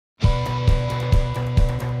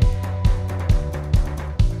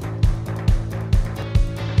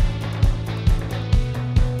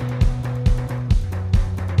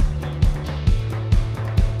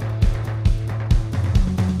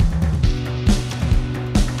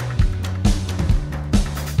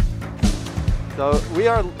So we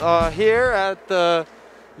are here at the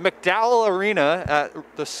McDowell Arena at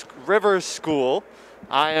the Rivers School.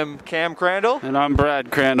 I am Cam Crandall. And I'm Brad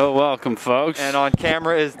Crandall. Welcome, folks. And on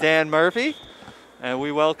camera is Dan Murphy. And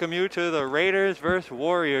we welcome you to the Raiders vs.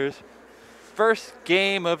 Warriors first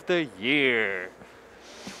game of the year,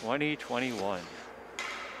 2021.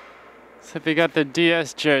 Except they got the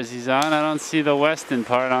DS jerseys on. I don't see the Weston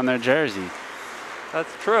part on their jersey.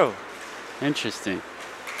 That's true. Interesting.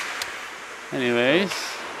 Anyways.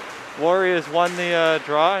 Warriors won the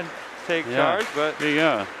draw and take charge, but there you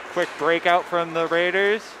go. Quick breakout from the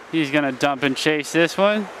Raiders. He's going to dump and chase this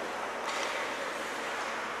one.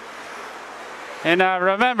 And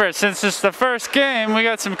remember, since it's the first game, we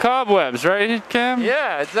got some cobwebs, right, Cam?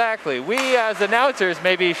 Yeah, exactly. We as announcers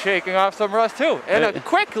may be shaking off some rust too. And a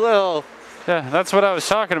quick little... Yeah, that's what I was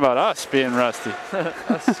talking about, us being rusty.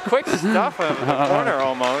 Quick stuff in the corner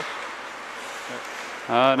almost.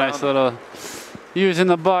 Oh, nice little using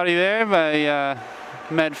the body there by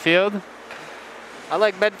Medfield. I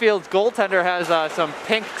like Medfield's goaltender has some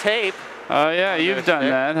pink tape. Oh, yeah, you've done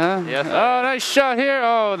that, huh? Yes. Oh, nice shot here.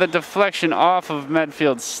 Oh, the deflection off of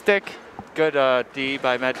Medfield's stick. Good D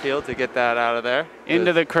by Medfield to get that out of there.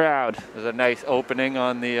 Into the crowd. There's a nice opening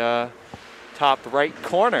on the top right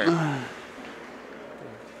corner.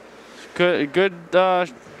 Good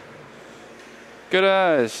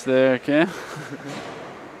eyes there, Cam.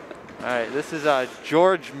 All right, this is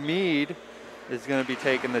George Meade is going to be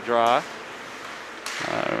taking the draw.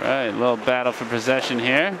 All right, a little battle for possession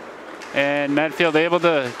here. And Medfield able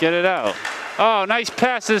to get it out. Oh, nice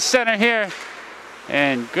pass to the center here.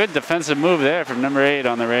 And good defensive move there from number 8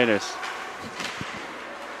 on the Raiders.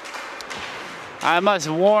 I must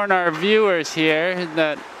warn our viewers here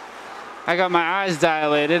that I got my eyes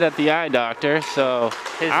dilated at the eye doctor, so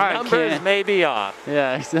his numbers may be off.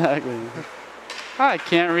 Yeah, exactly. I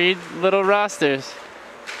can't read little rosters.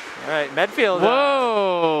 All right, Medfield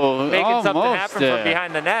making something happen from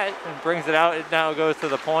behind the net and brings it out. It now goes to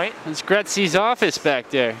the point. It's Gretzky's office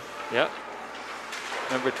back there. Yep.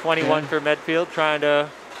 Number 21 for Medfield trying to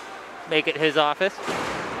make it his office.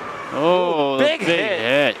 Oh, big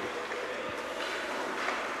hit.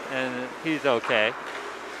 And he's okay.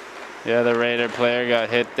 Yeah, the Raider player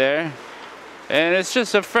got hit there. And it's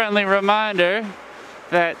just a friendly reminder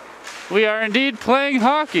that we are indeed playing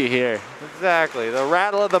hockey here. Exactly. The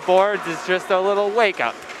rattle of the boards is just a little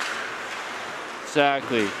wake-up.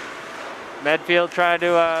 Exactly. Medfield trying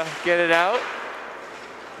to get it out.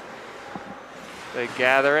 They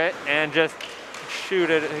gather it and just shoot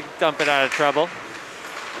it, dump it out of trouble.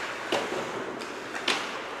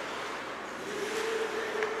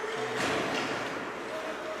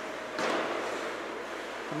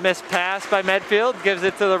 Missed pass by Medfield, gives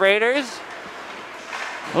it to the Raiders.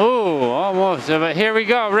 Oh, almost. But here we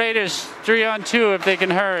go. Raiders 3-on-2 if they can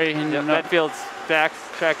hurry. Yep, Medfield's back's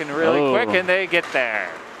checking really quick, and they get there.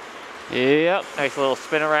 Yep. Nice little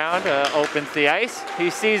spin around, opens the ice. He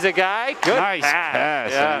sees a guy. Good nice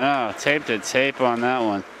pass. Yeah. I know. Tape to tape on that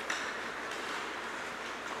one.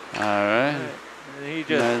 All right. He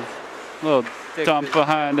just a little dump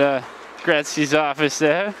behind Gretzky's office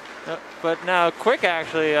there. But now quick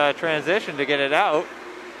actually transition to get it out.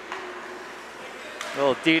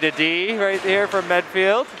 Little D to D right there from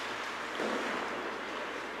Medfield.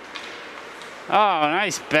 Oh,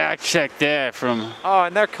 nice back check there from... Oh,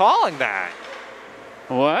 and they're calling that.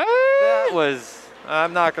 What? That was...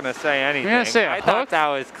 I'm not going to say anything. You're gonna say a I hook? thought that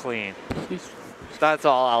was clean. That's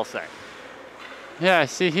all I'll say. Yeah,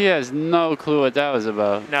 see, he has no clue what that was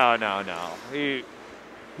about. No. He's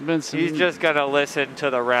just going to listen to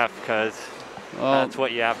the ref because that's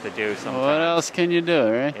what you have to do sometimes. What else can you do,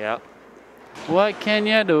 right? Yep. What can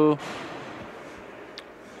you do?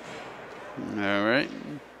 All right.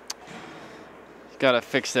 Got to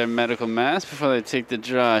fix their medical mask before they take the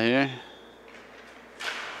draw here.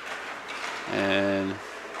 And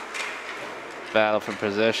battle for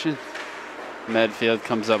possession. Medfield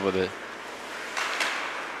comes up with it.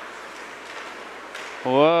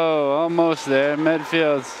 Whoa, almost there.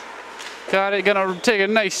 Medfield's got it. Gonna take a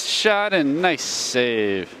nice shot and nice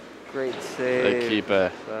save. Great save. The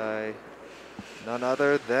keeper. By none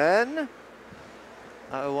other than,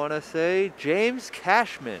 I want to say, James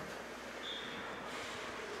Cashman.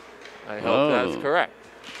 I hope that's correct.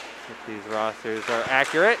 If these rosters are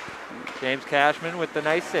accurate, James Cashman with the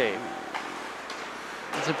nice save.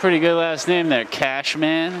 That's a pretty good last name there,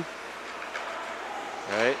 Cashman.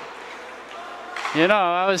 Right. You know,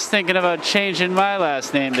 I was thinking about changing my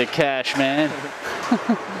last name to Cashman.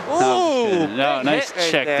 No, nice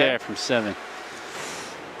check there from 7.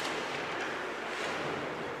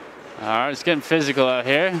 All right, it's getting physical out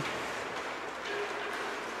here.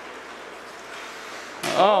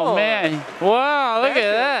 Oh, man. Wow, look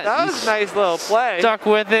at that. That was a nice little play. Stuck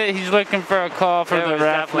with it. He's looking for a call from the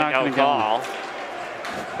ref. Definitely no call.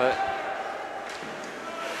 But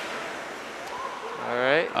all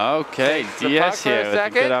right. Okay, DS here with a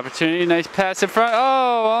second. good opportunity. Nice pass in front. Oh,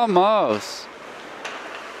 almost.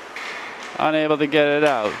 Unable to get it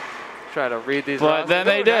out. Try to read these. But then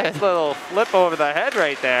they did. Nice little flip over the head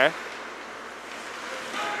right there.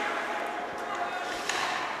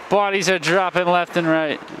 Bodies are dropping left and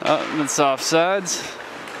right. Oh, that's offsides.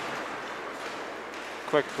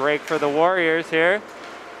 Quick break for the Warriors here.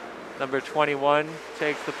 Number 21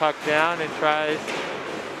 takes the puck down and tries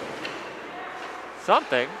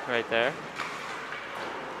something right there.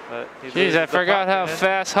 But jeez, I forgot how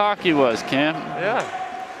fast hockey was, Cam. Yeah.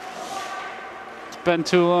 It's been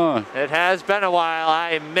too long. It has been a while.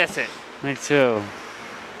 I miss it. Me too.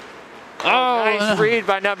 Oh, nice read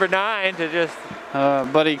by number 9 to just...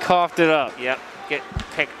 but he coughed it up. Yep, get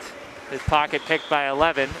picked. His pocket picked by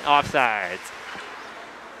 11, offsides.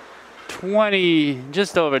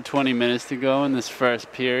 Just over 20 minutes to go in this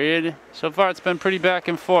first period. So far it's been pretty back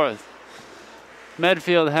and forth.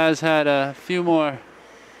 Medfield has had a few more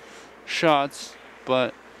shots,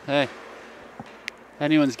 but hey,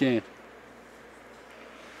 anyone's game.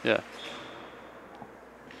 Yeah.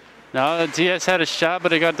 No, the TS had a shot,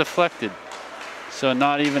 but it got deflected. So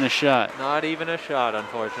not even a shot. Not even a shot,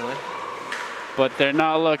 unfortunately. But they're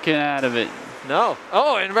not looking out of it. No.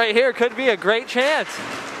 Oh, and right here could be a great chance.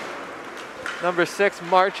 Number 6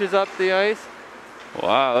 marches up the ice.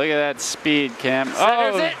 Wow, look at that speed, Cam.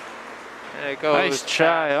 Centers it. There it goes. Nice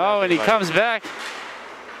try. Oh, and he comes back.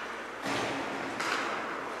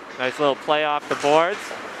 Nice little play off the boards.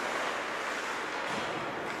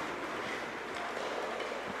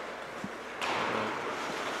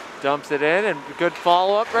 Dumps it in, and good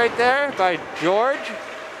follow-up right there by George.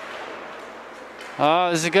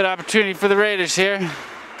 Oh, this is a good opportunity for the Raiders here.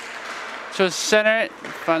 Just center it,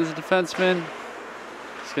 finds the defenseman.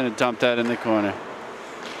 He's gonna dump that in the corner.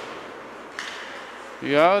 Here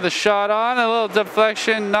you go, the shot on, a little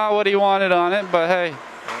deflection, not what he wanted on it, but hey.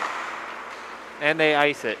 And they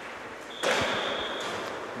ice it.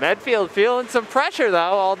 Medfield feeling some pressure though,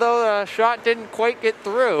 although the shot didn't quite get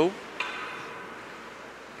through.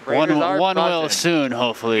 One will soon,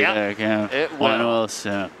 hopefully. Yep, there, Cam. it will. One will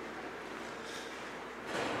soon.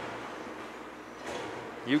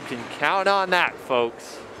 You can count on that,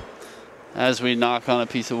 folks. As we knock on a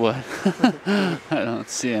piece of wood. I don't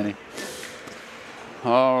see any.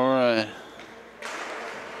 All right.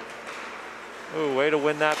 Ooh, way to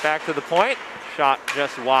win that back to the point. Shot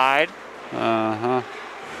just wide. Uh-huh.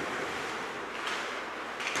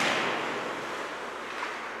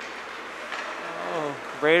 Oh,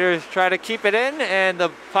 Raiders try to keep it in, and the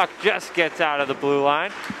puck just gets out of the blue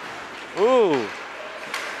line. Ooh.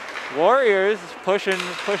 Warriors pushing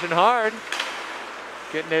hard,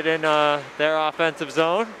 getting it in their offensive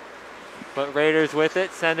zone, but Raiders with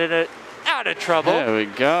it, sending it out of trouble. There we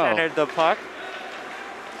go. Centered the puck.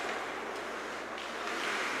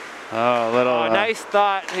 Oh, little. Nice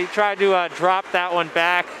thought. He tried to drop that one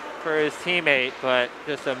back for his teammate, but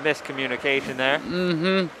just a miscommunication there.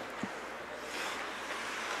 Mm-hmm.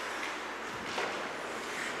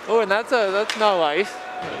 Oh, and that's no ice.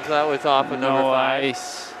 That was off of number 5.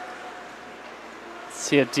 Ice.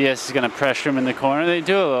 See if DS is going to pressure him in the corner. They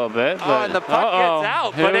do a little bit. But, and the puck gets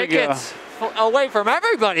out, but it gets away from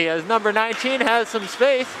everybody as number 19 has some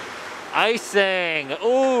space. Icing.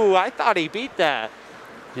 Ooh, I thought he beat that.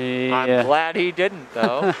 Yeah. I'm glad he didn't,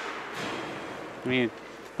 though. I mean,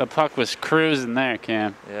 the puck was cruising there,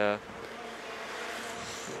 Cam. Yeah.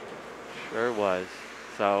 Sure was.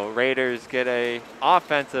 So Raiders get a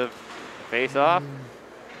offensive face-off.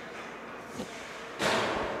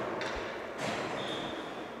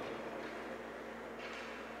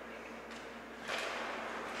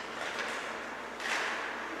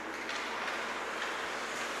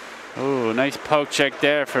 Ooh, nice poke check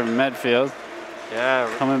there from Medfield. Yeah.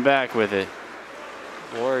 Coming back with it.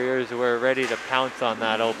 Warriors were ready to pounce on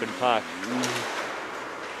that open puck.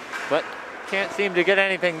 But can't seem to get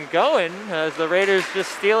anything going as the Raiders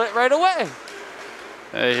just steal it right away.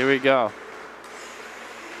 Hey, here we go.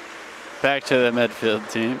 Back to the Medfield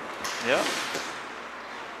team. Yep.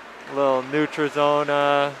 Little neutral zone.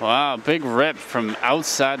 Wow, big rip from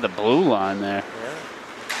outside the blue line there. Yeah.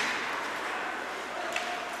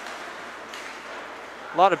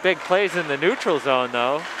 A lot of big plays in the neutral zone,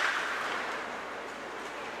 though.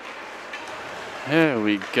 There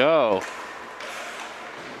we go.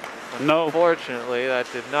 No. Unfortunately,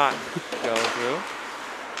 that did not go through.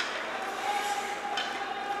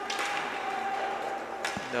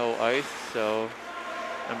 No ice, so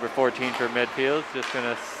Number 14 for Medfield, just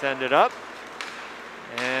gonna send it up.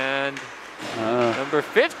 And number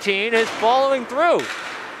 15 is following through.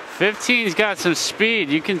 15's got some speed,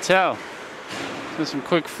 you can tell. With some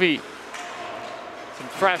quick feet. Some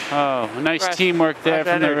fresh. Oh, nice teamwork there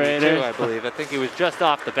from the Raiders. Too, I believe. I think he was just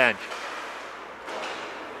off the bench.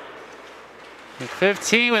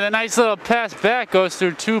 15 with a nice little pass back, goes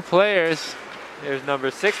through 2 players. Here's number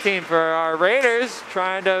 16 for our Raiders,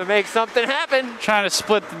 trying to make something happen. Trying to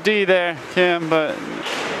split the D there, Kim, but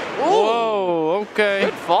whoa, okay.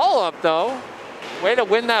 Good follow-up, though. Way to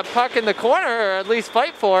win that puck in the corner, or at least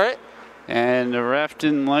fight for it. And the ref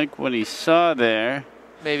didn't like what he saw there.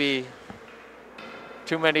 Maybe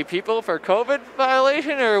too many people for COVID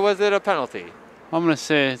violation, or was it a penalty? I'm going to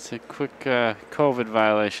say it's a quick COVID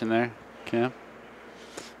violation there, Kim.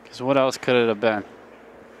 Because what else could it have been?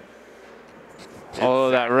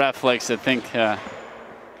 Although that ref likes to think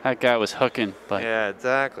that guy was hooking. But yeah,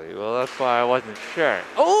 exactly. Well, that's why I wasn't sure.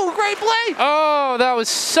 Oh, great play! Oh, that was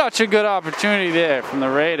such a good opportunity there from the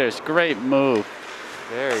Raiders. Great move.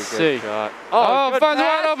 Very good shot. Oh, finds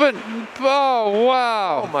wide open. Oh,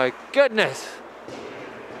 wow. Oh, my goodness.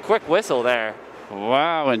 Quick whistle there.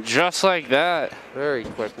 Wow, and just like that. Very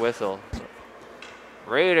quick whistle.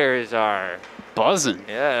 Raiders are buzzing.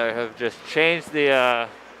 Yeah, have just changed the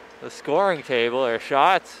scoring table or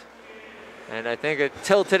shots, and I think it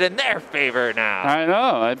tilted in their favor now. I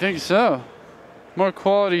know, I think so. More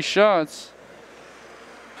quality shots.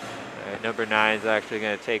 All right, number 9 is actually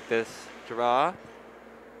going to take this draw,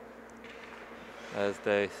 as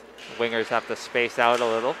the wingers have to space out a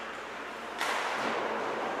little.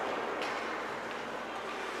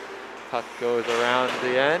 Puck goes around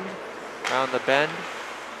the end, around the bend.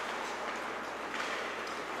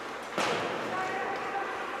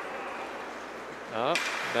 Oh,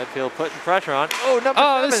 Medfield putting pressure on. Oh, number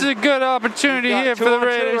 7. This is a good opportunity here for the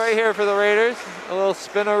Raiders. Right here for the Raiders. A little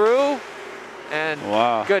spinaroo. And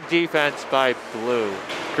wow, good defense by Blue.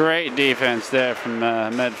 Great defense there from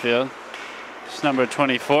Medfield. It's number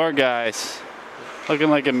 24, guys. Looking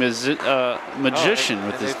like a magician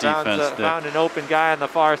with this defense. Found an open guy on the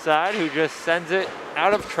far side who just sends it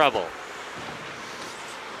out of trouble.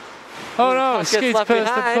 Oh no, skates past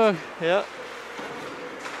the puck. Yep.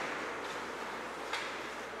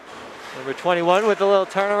 Number 21 with a little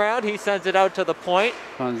turnaround. He sends it out to the point.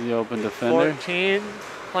 Finds the open defender. 14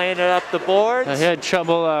 playing it up the boards. He had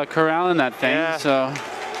trouble corralling that thing, so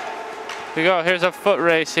here we go. Here's a foot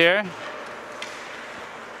race here.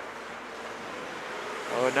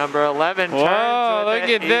 Oh, number 11 turns. Whoa, look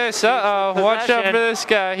at this. Uh-oh, watch out for this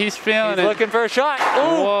guy. He's feeling it. He's looking for a shot.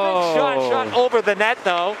 Ooh, big shot over the net,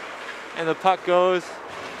 though. And the puck goes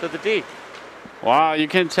to the D. Wow, you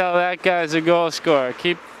can tell that guy's a goal scorer.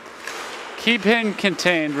 Keep him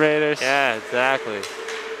contained, Raiders. Yeah, exactly.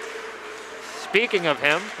 Speaking of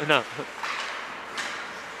him, no.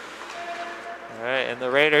 All right, and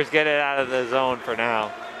the Raiders get it out of the zone for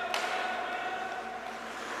now.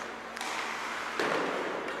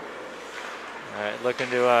 All right, looking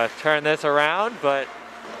to turn this around, but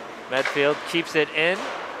Medfield keeps it in.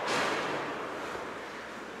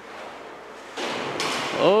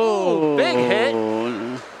 Oh, big hit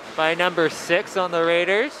by number 6 on the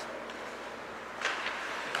Raiders.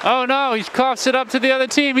 Oh no, he coughs it up to the other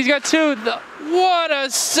team. He's got 2. What a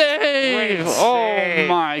save! Oh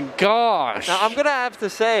my gosh. Now I'm gonna have to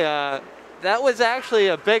say, that was actually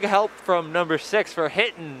a big help from number 6 for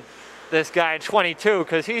hitting this guy in 22,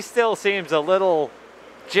 because he still seems a little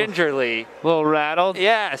gingerly. A little rattled?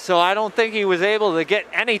 Yeah, so I don't think he was able to get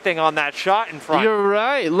anything on that shot in front. You're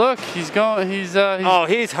right. Look, he's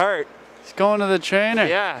hurt. He's going to the trainer.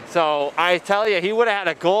 Yeah, so I tell you, he would have had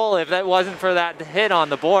a goal if that wasn't for that hit on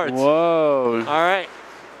the boards. Whoa. All right.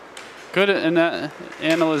 Good in that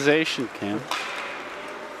analyzation, Cam.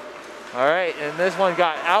 All right, and this one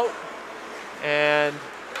got out, and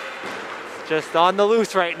just on the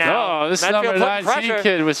loose right now. Oh, this number 19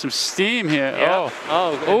 kid with some steam here. Yeah.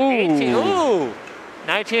 Oh. 18. Ooh.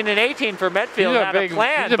 19 and 18 for Medfield. Had a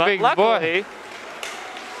plan, he's a but big luckily, boy.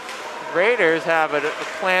 Raiders have a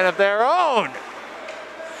plan of their own.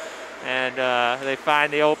 And they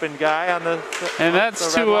find the open guy on the And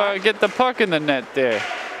that's to get the puck in the net there.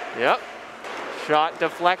 Yep. Shot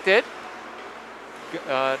deflected.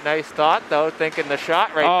 Nice thought, though, thinking the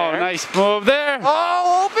shot right there. Oh, nice move there.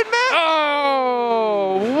 Oh, open man.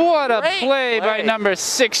 Oh, what a play by number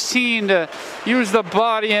 16 to use the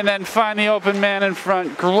body and then find the open man in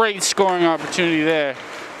front. Great scoring opportunity there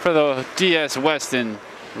for the DS Weston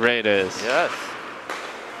Raiders. Yes.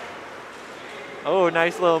 Oh,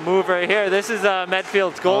 nice little move right here. This is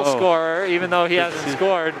Medfield's goal scorer, even though he hasn't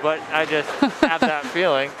scored, but I just have that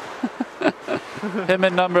feeling. Him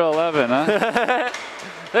at number 11, huh?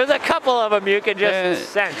 There's a couple of them you can just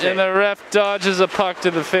sense it. And the ref dodges a puck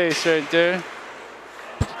to the face right there.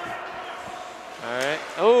 All right.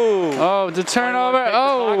 Oh, the turnover.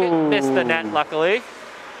 Oh, missed the net, luckily.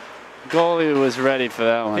 Goalie was ready for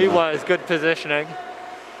that one. He was. Good positioning.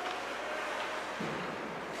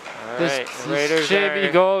 All right. Raiders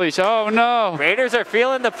JV goalies. Oh, no. Raiders are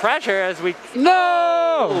feeling the pressure as we...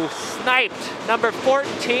 No! Oh, sniped. Number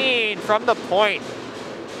 14 from the point.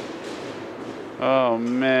 Oh,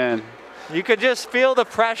 man. You could just feel the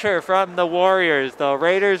pressure from the Warriors, though.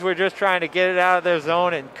 Raiders were just trying to get it out of their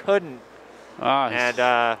zone and couldn't.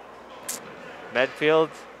 And Medfield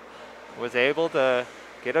was able to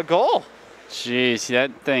get a goal. Jeez,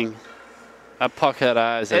 that puck had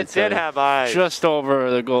eyes. It did have eyes. Just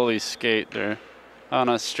over the goalie's skate there on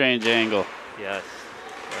a strange angle. Yes.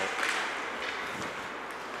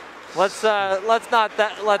 Let's not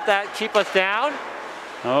let that keep us down.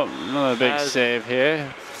 Oh, another big save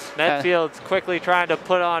here. Medfield's quickly trying to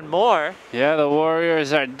put on more. Yeah, the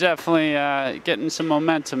Warriors are definitely getting some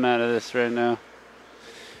momentum out of this right now.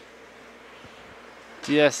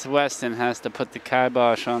 DS Weston has to put the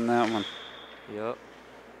kibosh on that one. Yep.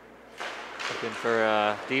 Looking for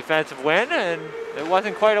a defensive win, and it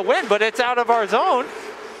wasn't quite a win, but it's out of our zone.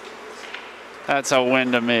 That's a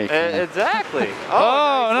win to me. Exactly.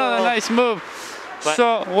 Another nice move.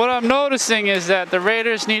 So what I'm noticing is that the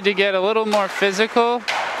Raiders need to get a little more physical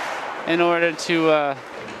in order to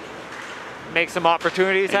make some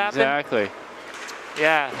opportunities happen. Exactly.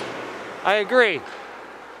 Yeah, I agree.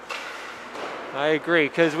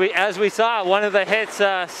 Because as we saw, one of the hits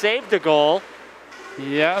saved a goal.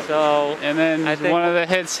 Yeah. So and then one of the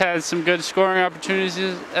hits had some good scoring opportunities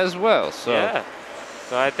as well. So yeah.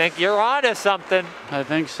 So I think you're on to something. I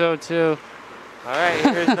think so too. All right,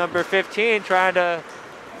 here's number 15 trying to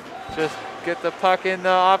just get the puck in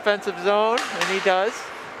the offensive zone, and he does.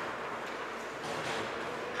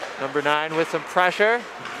 Number 9 with some pressure.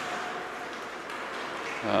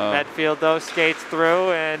 Medfield, though, skates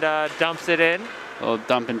through and dumps it in. A little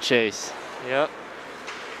dump and chase. Yep.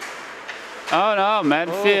 Oh, no,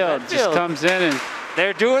 Medfield just comes in and...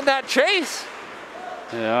 They're doing that chase.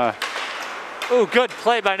 They are. Ooh, good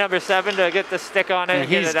play by number 7 to get the stick on it and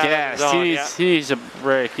get it out of the zone. He needs a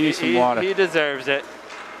break. He needs some water. He deserves it.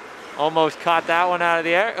 Almost caught that one out of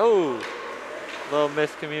the air. Ooh, little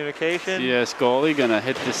miscommunication. Yes, goalie gonna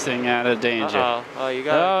hit this thing out of danger. Oh, you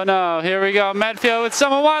got it. Oh no, here we go. Medfield with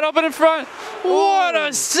someone wide open in front. Ooh. What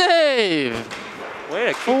a save! Way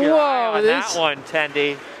to keep your eye on that one,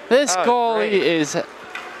 Tendy. This goalie is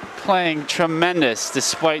playing tremendous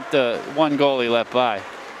despite the one goal he let by.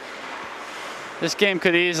 This game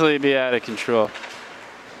could easily be out of control.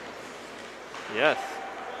 Yes.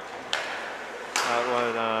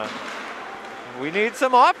 That one, we need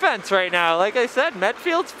some offense right now. Like I said,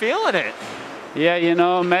 Medfield's feeling it. Yeah, you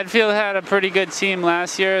know, Medfield had a pretty good team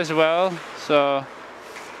last year as well, so...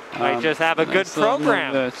 Might just have a good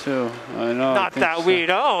program. There too. I know. Not that we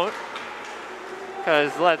don't.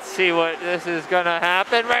 Because let's see what this is going to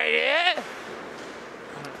happen right here.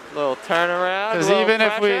 Little turnaround. Because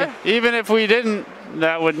even if we didn't,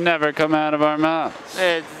 that would never come out of our mouths.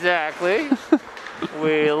 Exactly.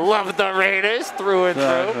 We love the Raiders through and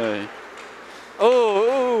through.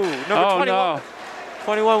 Oh, number 21. No.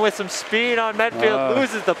 21 with some speed on Medfield,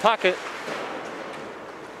 loses the puck.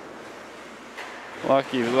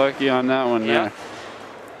 Lucky on that one there.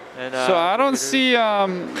 And, so I don't see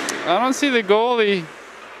the goalie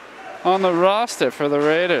on the roster for the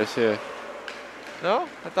Raiders here. No,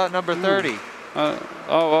 I thought number 30.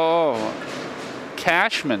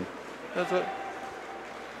 Cashman. That's what.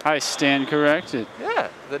 I stand corrected. Yeah,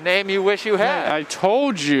 the name you wish you had. Yeah, I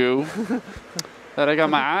told you that I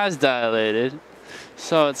got my eyes dilated,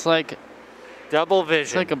 so it's like double vision.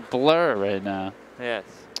 It's like a blur right now. Yes.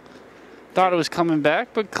 Thought it was coming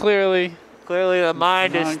back, but clearly the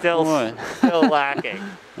mind is still lacking.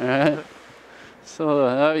 All right.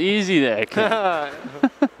 So easy there, kid.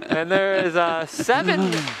 And there is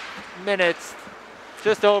 7 minutes,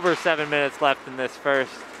 just over 7 minutes left in this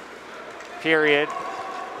first period.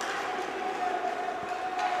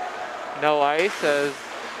 No ice as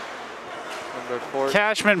number 4.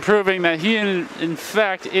 Cashman proving that he in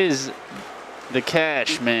fact is the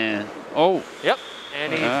cash man. Oh. Yep.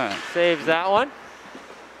 And he saves that one.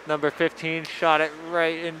 Number 15 shot it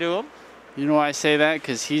right into him. You know why I say that?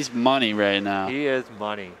 Because he's money right now. He is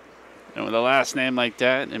money. And with a last name like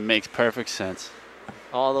that, it makes perfect sense.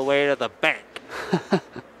 All the way to the bank.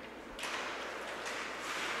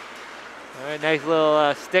 right, nice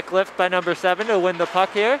little stick lift by number 7 to win the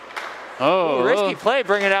puck here. Oh, ooh, risky play,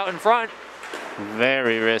 bring it out in front.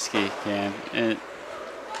 Very risky, Cam. And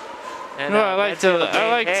I like to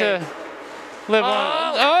live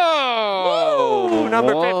on. Oh! Woo!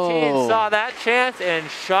 Number 15 Whoa. saw that chance and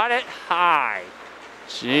shot it high.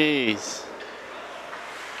 Jeez.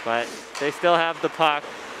 But they still have the puck.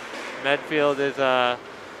 Medfield is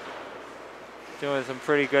doing some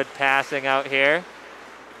pretty good passing out here.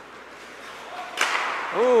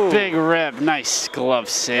 Ooh. Big rip. Nice glove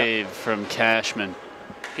save from Cashman.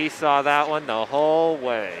 He saw that one the whole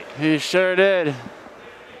way. He sure did.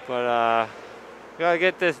 But gotta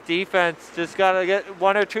get this defense. Just gotta get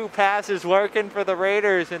 1 or 2 passes working for the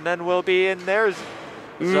Raiders, and then we'll be in their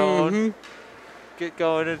zone. Get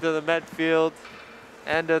going into the Medfield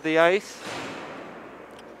end of the ice.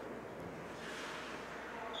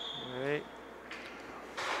 All right.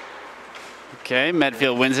 Okay,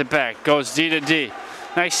 Medfield wins it back. Goes D to D.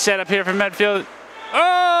 Nice setup here for Medfield.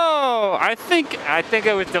 Oh, I think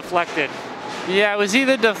it was deflected. Yeah, it was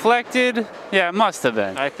either deflected. Yeah, it must have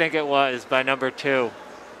been. I think it was by number 2.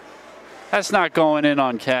 That's not going in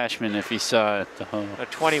on Cashman if he saw it. A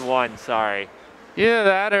 21, sorry. Either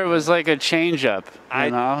that or it was like a changeup.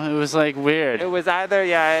 You know, it was like weird. It was either,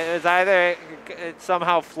 it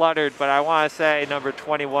somehow fluttered, but I want to say number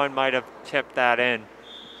 21 might have tipped that in.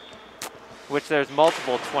 Which there's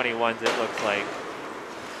multiple 21s, it looks like.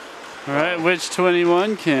 All right, which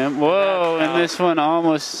 21, Cam? Whoa, and this one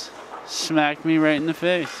almost smacked me right in the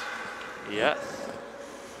face. Yes.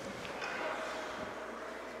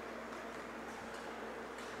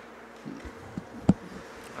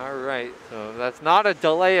 All right, so that's not a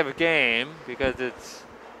delay of game because it's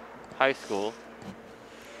high school.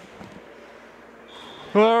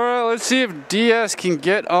 All right, let's see if DS can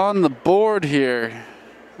get on the board here.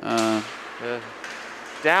 Down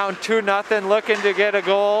 2-0, looking to get a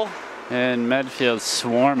goal. And Medfield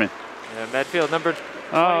swarming. Yeah, Medfield number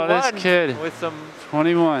 21. Oh, this kid. With some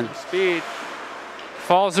 21. Speed.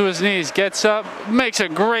 Falls to his knees, gets up, makes a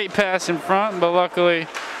great pass in front, but luckily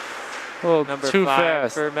a little number too 5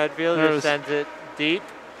 fast. for Medfield, just sends it deep.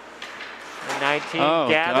 And 19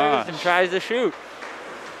 gathers gosh. and tries to shoot.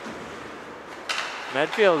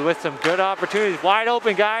 Medfield with some good opportunities. Wide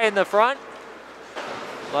open guy in the front.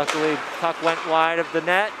 Luckily, puck went wide of the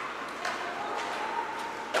net.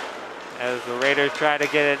 As the Raiders try to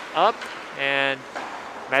get it up, and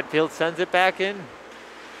Medfield sends it back in.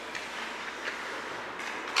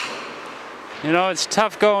 You know, it's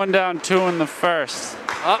tough going down 2 in the first.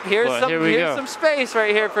 Up here's some space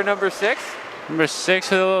right here for number 6. Number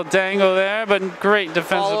 6 with a little dangle there, but great defensive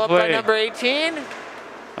Follow up play. by number 18.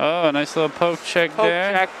 Oh, a nice little poke check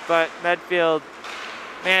there. Poke check, but Medfield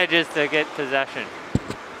manages to get possession.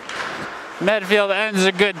 Medfield ends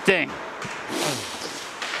a good thing.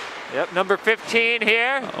 Yep, number 15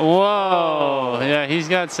 here. Whoa, yeah, he's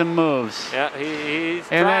got some moves. Yeah, he's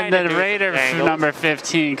and trying then to the do Raider some number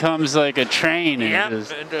 15 comes like a train. Yep, And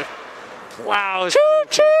just, and just plows. Choo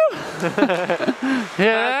choo. Yeah,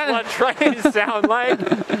 that's what trains sound like.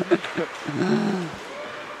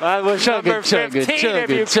 That was number 15, if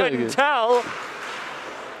you couldn't tell.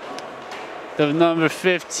 The number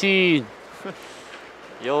 15.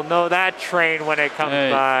 You'll know that train when it comes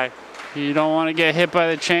by. You don't want to get hit by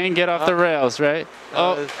the chain, get off the rails, right?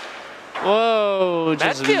 Whoa.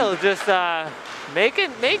 Medfield just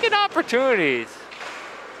making opportunities.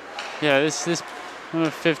 Yeah, this number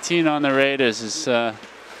 15 on the Raiders is a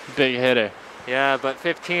big hitter. Yeah, but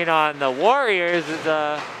 15 on the Warriors is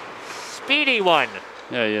a speedy one.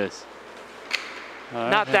 Yeah, he is.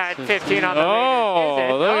 Not that 15 on the Raiders, is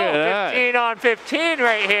it? Look at that. 15 on 15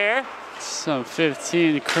 right here. Some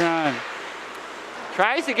 15 crime.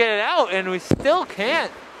 Tries to get it out, and we still can't.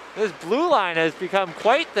 This blue line has become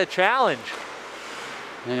quite the challenge.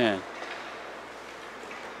 Man.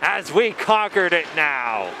 As we conquered it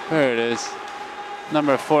now. There it is.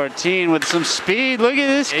 Number 14 with some speed. Look at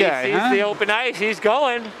this guy. He sees the open ice. He's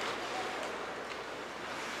going.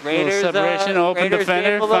 Raiders, separation, open Raiders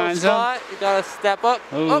defender finds him. You gotta step up.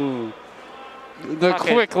 Ooh. The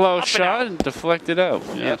quick low shot and deflected out.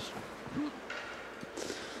 Yep.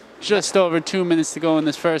 Just over 2 minutes to go in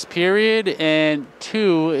this first period, and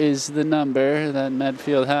 2 is the number that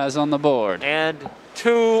Medfield has on the board. And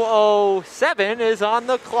 2:07 is on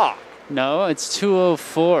the clock. No, it's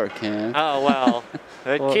 2:04, Cam. Oh, well,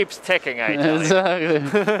 it keeps ticking, I tell you.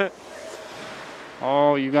 Exactly.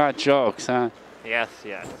 Oh, you got jokes, huh? Yes,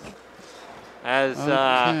 yes. As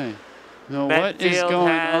okay. Now, what is Medfield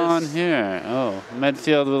going on here? Oh,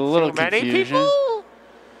 Medfield with a little confusion. Many people?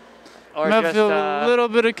 Or Medfield just, a little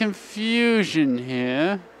bit of confusion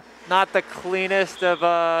here. not the cleanest of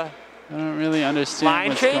I don't really understand line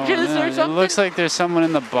what's changes going on. or something. It looks like there's someone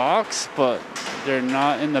in the box, but they're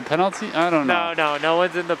not in the penalty. I don't know. No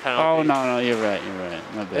one's in the penalty. Oh no, you're right.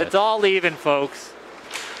 My bad. It's all even, folks.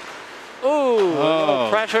 Ooh, a little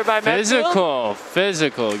pressure by Medfield.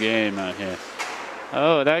 Physical game out here.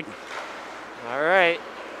 Oh, that. All right.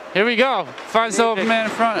 Here we go. Finds the open man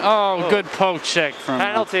in front. Oh, good poke check from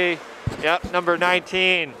penalty. Yep, number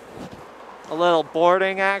 19. A little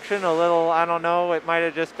boarding action, a little, I don't know, it might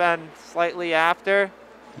have just been slightly after.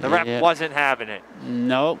 The ref wasn't having it.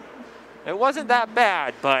 Nope. It wasn't that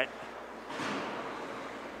bad, but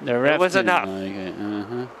the ref it was enough. Like it.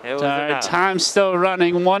 It was enough. Time's still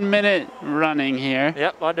running. 1 minute running here.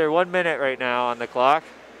 Yep, under 1 minute right now on the clock.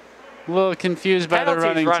 A little confused by the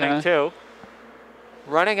running time. Too.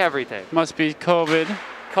 Running everything. Must be COVID.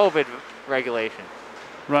 COVID regulation.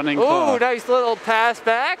 Running Ooh, clock. nice little pass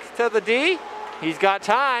back to the D. He's got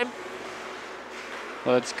time.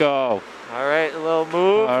 Let's go. All right, a little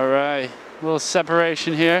move. All right, a little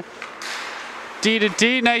separation here. D to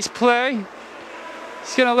D, nice play.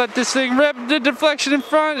 He's gonna let this thing rip, the deflection in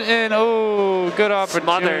front, and oh, good opportunity.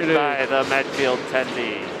 Smothered by the Medfield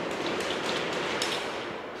 10D.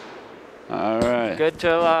 All right. Good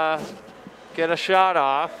to get a shot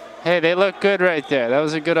off. Hey, they look good right there. That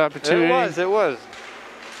was a good opportunity. It was.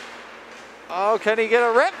 Oh, can he get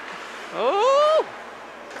a rip? Oh!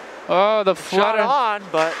 Oh, the flutter. Shot on,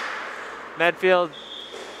 but Medfield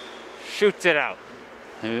shoots it out.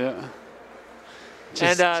 Yeah.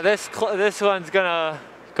 And this one's gonna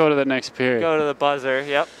go to the next period. Go to the buzzer.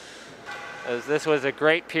 Yep. As this was a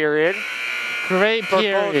great period. Great for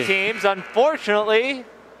period. both teams. Unfortunately,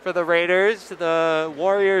 for the Raiders, the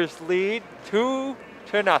Warriors lead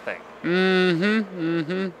 2-0.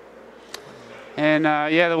 And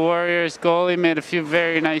yeah, the Warriors goalie made a few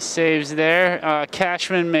very nice saves there.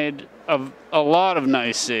 Cashman made a lot of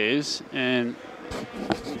nice saves, and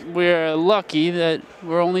we're lucky that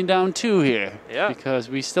we're only down 2 here. Yeah. Because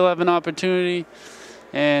we still have an opportunity,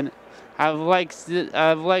 and I've liked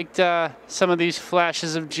some of these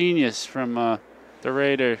flashes of genius from the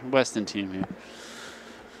Raider Weston team here.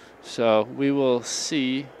 So we will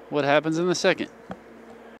see what happens in the second.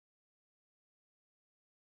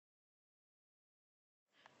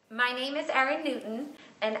 My name is Erin Newton,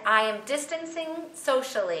 and I am distancing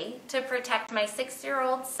socially to protect my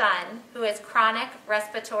 6-year-old son who has chronic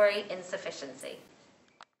respiratory insufficiency.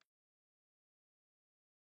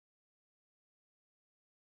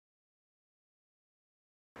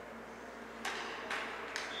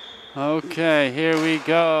 Okay, here we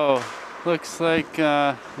go. Looks like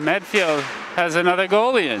Medfield has another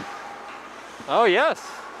goalie in. Oh, yes.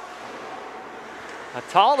 A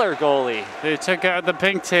taller goalie. They took out the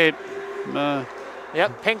pink tape.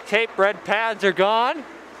 Yep, pink tape, red pads are gone.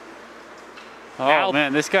 Oh, now,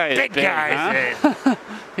 man, this guy is big, guy's huh?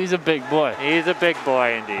 He's a big boy. He's a big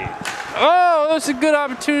boy indeed. Oh, that's a good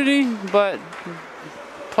opportunity, but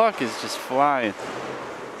puck is just flying.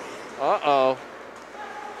 Uh-oh.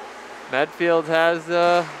 Medfield has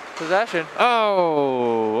possession.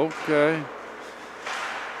 Oh, okay.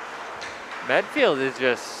 Medfield is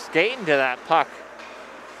just skating to that puck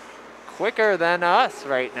quicker than us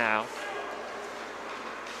right now.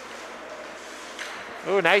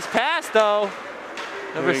 Ooh, nice pass though.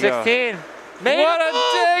 Number 16. What a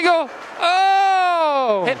dangle!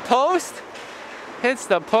 Oh! Hit post. Hits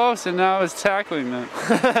the post, and now is tackling them.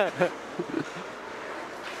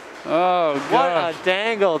 Oh, God. What a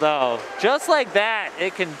dangle though. Just like that,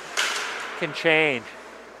 it can change.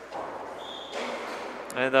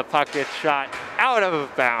 And the puck gets shot out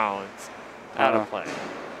of bounds, out of play,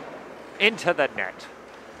 into the net.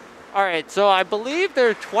 All right, so I believe there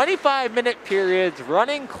are 25-minute periods,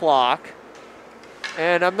 running clock,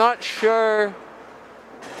 and I'm not sure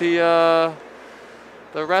the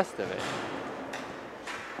rest of it.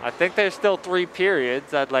 I think there's still 3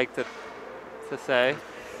 periods, I'd like to say.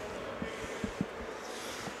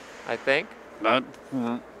 I think. But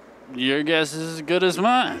your guess is as good as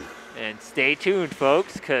mine. And stay tuned,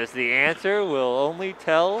 folks, because the answer will only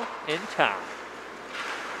tell in time.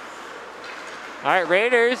 All right,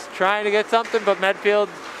 Raiders trying to get something, but Medfield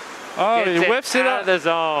he whips it out of the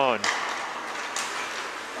zone.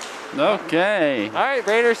 Okay. All right,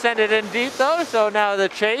 Raiders send it in deep, though, so now the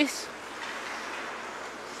chase.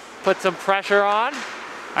 Put some pressure on.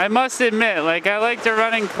 I must admit, like, I like the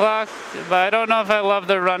running clock, but I don't know if I love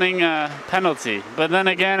the running penalty. But then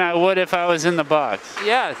again, I would if I was in the box.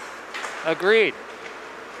 Yes, agreed.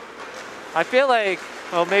 I feel like,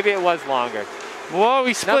 well, maybe it was longer. Whoa,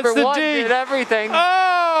 he splits Number the 1 D. did everything.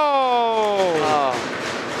 Oh!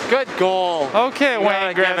 Good goal. Okay, You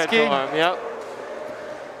Wayne gotta give it to Gretzky. him. Yep.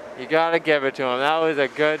 You gotta give it to him. That was a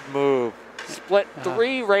good move. Split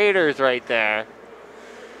 3 Raiders right there,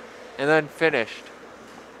 and then finished.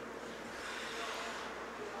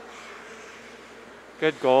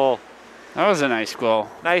 Good goal. That was a nice goal.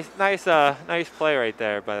 Nice play right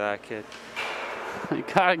there by that kid. You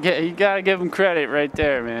gotta give him credit right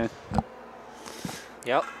there, man.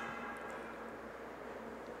 Yep.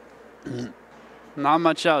 Not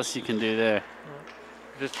much else you can do there.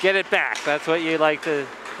 Just get it back. That's what you like to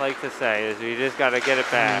say. Is you just gotta get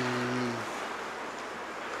it back.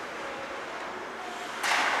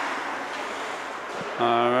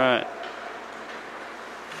 All right.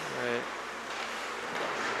 Right.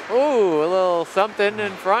 Ooh, a little something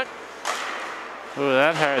in front. Ooh,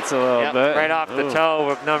 that hurts a little bit. Right off the toe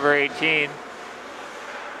with number 18.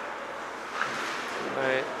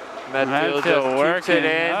 Right. Medfield just keeps it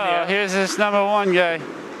in. Oh, here's this number 1 guy.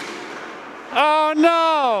 Oh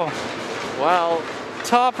no! Well,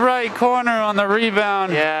 top right corner on the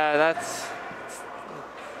rebound. Yeah,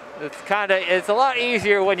 it's a lot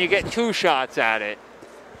easier when you get 2 shots at it.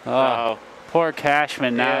 Oh, poor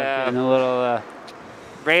Cashman now getting a little.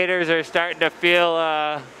 Raiders are starting to feel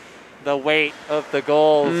the weight of the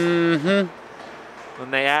goals. Mm-hmm.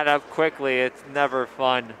 When they add up quickly, it's never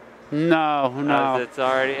fun. No. It's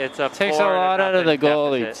a takes a lot out of the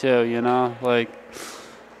goalie too, you know, like.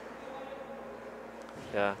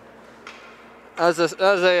 Yeah. As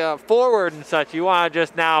a forward and such, you want to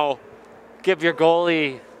just now give your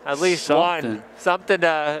goalie at least something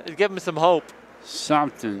to give him some hope.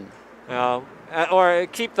 Something. You know, or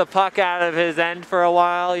keep the puck out of his end for a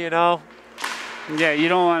while, you know. Yeah, you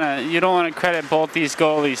don't want to credit both these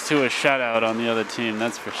goalies to a shutout on the other team.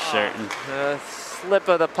 That's for certain. Slip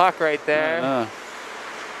of the puck right there.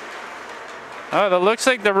 Oh, that looks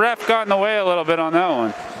like the ref got in the way a little bit on that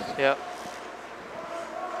one. Yep.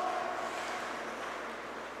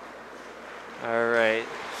 All right.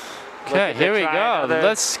 Okay, here we go.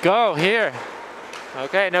 Let's go here.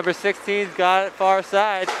 Okay, number 16's got it far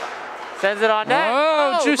side. Sends it on net.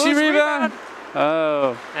 Oh, juicy rebound.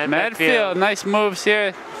 Oh, and Medfield, nice moves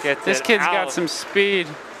here. This kid's got some speed.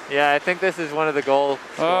 Yeah, I think this is one of the goal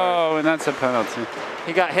scores. Oh, and that's a penalty.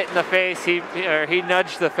 He got hit in the face. He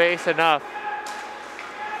nudged the face enough.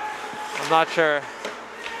 I'm not sure.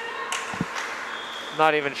 I'm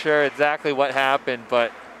not even sure exactly what happened,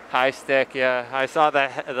 but high stick. Yeah, I saw the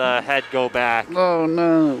head go back. Oh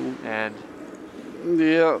no. And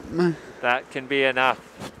yeah, that can be enough.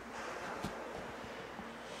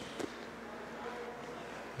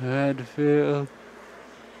 Medfield.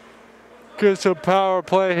 Get some power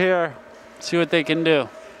play here. See what they can do.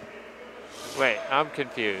 Wait, I'm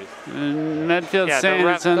confused. Medfield's saying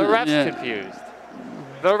the ref's confused.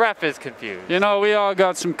 The ref is confused. You know, we all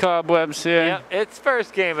got some cobwebs here. Yeah, it's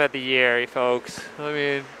first game of the year, folks. I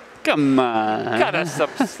mean, come on. Cut us some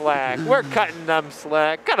slack. We're cutting them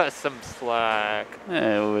slack. Cut us some slack.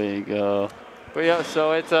 There we go. But yeah,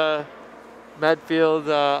 so it's a Medfield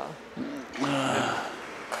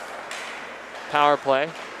power play.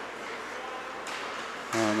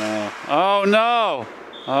 Oh no. Oh no.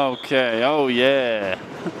 Okay. Oh yeah.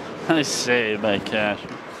 Nice save by Cash.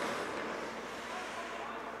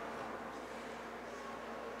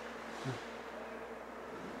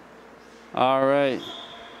 All right.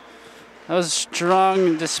 That was a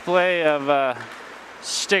strong display of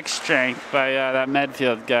stick strength by that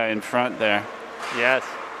Medfield guy in front there. Yes.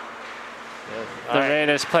 The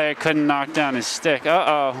Raiders player couldn't knock down his stick.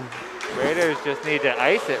 Uh-oh. Raiders just need to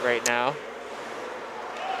ice it right now.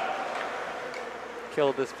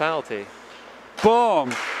 Killed this penalty.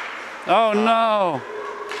 Boom. Oh no.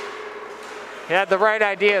 He had the right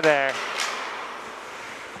idea there.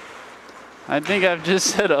 I think I've just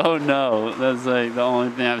said, oh no. That's like the only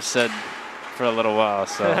thing I've said for a little while.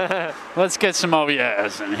 So let's get some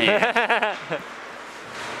OBS in here.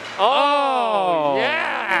 Oh,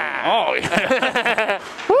 yeah. Oh, yeah.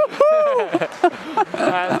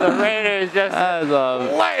 As the Raiders just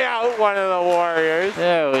lay out one of the Warriors.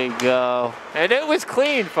 There we go. And it was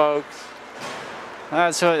clean, folks.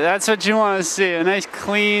 That's what you want to see. A nice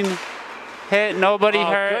clean hit. Nobody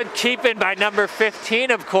hurt. Good keeping by number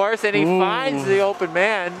 15, of course, and he finds the open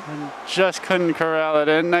man. And just couldn't corral it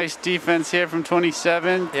in. Nice defense here from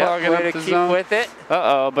 27. Clogging way up to the keep zone. with it.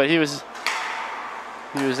 Uh-oh, but he was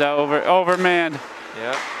overmanned.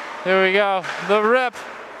 Yep. Here we go. The rip.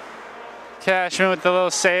 Cashman with the little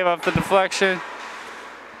save off the deflection.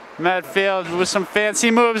 Medfield with some fancy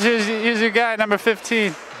moves. Here's your guy, number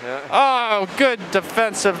 15. Yeah. Oh, good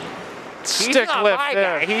defensive stick lift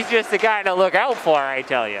there. He's just the guy to look out for, I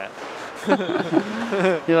tell you.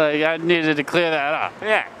 You're like, I needed to clear that up.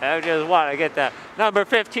 Yeah, I just want to get the number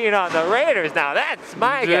 15 on the Raiders now. That's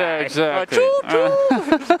my guy. Yeah, exactly.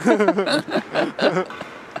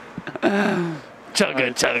 Chug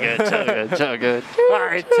it, chug it, chug it, chug it.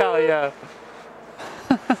 I tell you.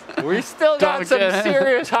 We still got some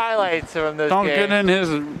serious highlights from this game. Don't get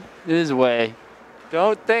in his way.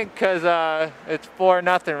 Don't think because it's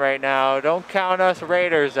 4-0 right now. Don't count us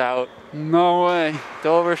Raiders out. No way.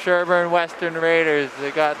 Dover-Sherborn Western Raiders.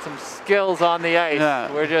 They got some skills on the ice.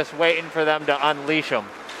 Yeah. We're just waiting for them to unleash them.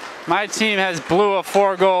 My team has blew a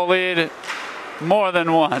 4-goal lead more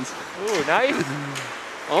than once. Ooh, nice.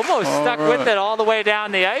 Almost stuck with it all the way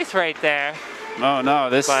down the ice right there. Oh no,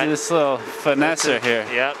 this little finesser here.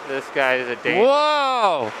 Yep, this guy is a danger.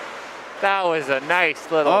 Whoa! That was a nice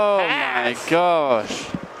little pass. My gosh.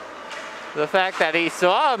 The fact that he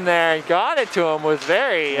saw him there and got it to him was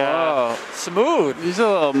very smooth. He's a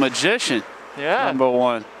little magician. Yeah. Number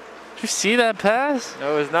one. Did you see that pass?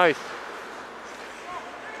 That was nice.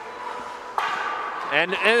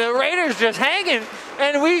 And the Raiders just hanging,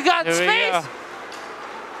 and we got space.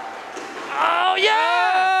 Oh,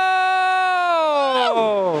 yeah!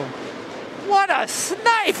 Oh! What a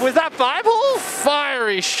snipe! Was that 5-hole?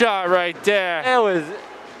 Fiery shot right there. It was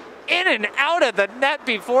in and out of the net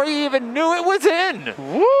before you even knew it was in.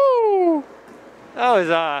 Woo! That was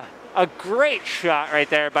a great shot right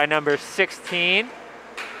there by number 16.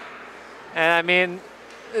 And I mean,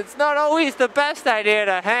 it's not always the best idea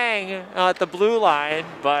to hang at the blue line,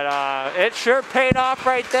 but it sure paid off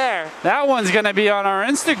right there. That one's gonna be on our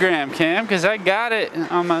Instagram, Cam, because I got it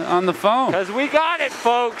on the phone. Because we got it,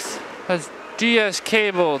 folks. That's DS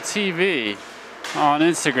Cable TV on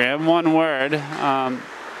Instagram, one word. And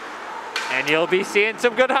you'll be seeing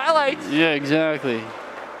some good highlights. Yeah, exactly.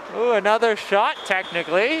 Ooh, another shot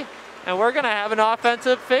technically, and we're gonna have an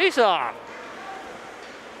offensive face-off.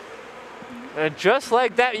 And just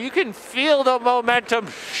like that, you can feel the momentum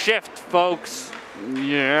shift, folks.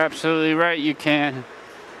 You're absolutely right, you can.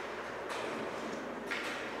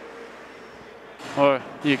 Or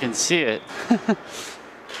you can see it.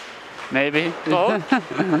 Maybe. Both?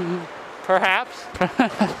 Perhaps.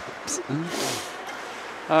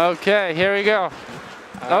 Okay, here we go.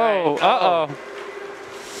 All right. Uh-oh.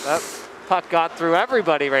 That puck got through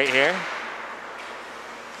everybody right here.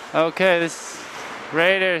 Okay, this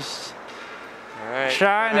Raiders All right.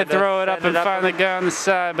 trying to throw it up and find the guy on the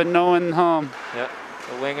side, but no one home. Yep.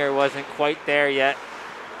 The winger wasn't quite there yet.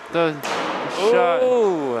 The shot.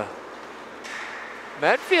 Ooh.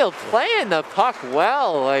 Medfield playing the puck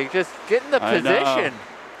well, like just getting the position.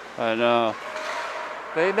 I know.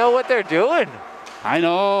 They know what they're doing. I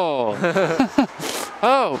know.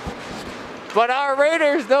 Oh. But our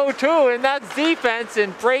Raiders know too, and that's defense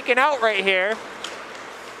and breaking out right here.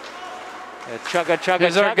 Chugga, chugga,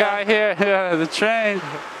 There's chugga. our guy here, the train.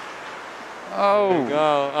 Oh. There we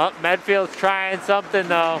go. Oh, Medfield's trying something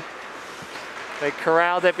though. They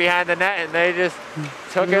corralled it behind the net and they just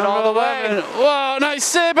took it all the way. Whoa, nice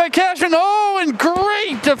save by Cashman. Oh, and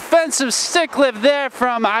great defensive stick lift there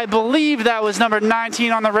from, I believe that was number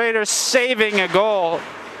 19 on the Raiders, saving a goal.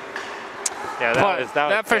 Yeah,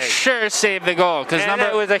 that for big. Sure saved the goal. And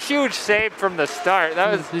it was a huge save from the start.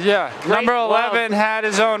 That was number 11 had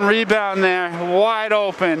his own rebound there, wide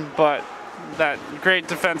open, but that great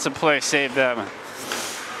defensive play saved them.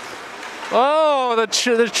 Oh, the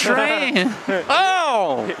train.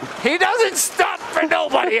 Oh! He doesn't stop for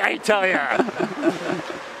nobody, I tell you.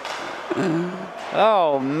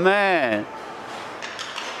 Oh, man.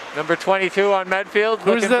 Number 22 on Medfield,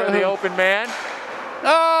 looking for the open man.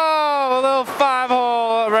 Oh, a little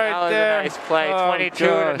 5-hole right there. That was a nice play. 22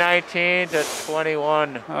 to 19 to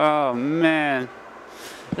 21. Oh, man.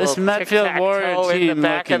 This Medfield Warrior team in the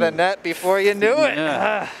back of the net before you knew it.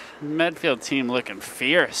 Yeah. Medfield team looking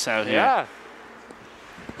fierce out here. Yeah.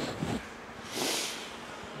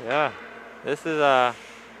 Yeah. This is a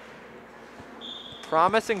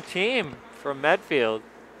promising team from Medfield.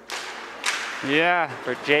 Yeah.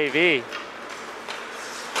 For JV.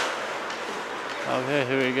 Okay,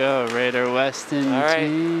 here we go. Raider Weston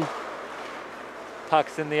team.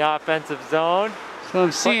 Puck's in the offensive zone. So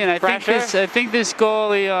I'm seeing. I think this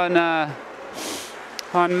goalie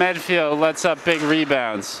on Medfield lets up big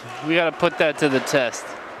rebounds. We got to put that to the test.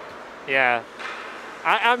 Yeah.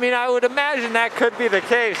 I mean, I would imagine that could be the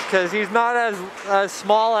case because he's not as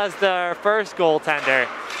small as the first goaltender.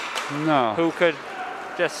 No. Who could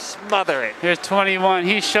just smother it. Here's 21.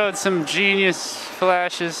 He showed some genius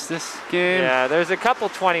flashes this game. Yeah, there's a couple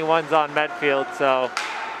 21s on Medfield, so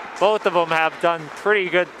both of them have done pretty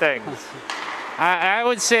good things. I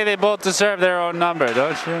would say they both deserve their own number,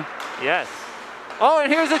 don't you? Yes. Oh,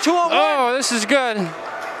 and here's a 2-on-1. Oh, this is good.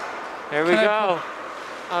 Here we go.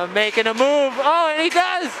 Making a move. Oh, and he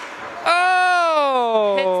does.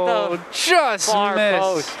 Oh, Hits just far missed.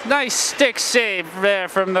 post. Nice stick save there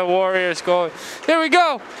from the Warriors goal. Here we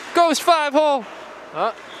go. Goes 5-hole.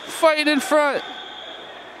 Fighting in front.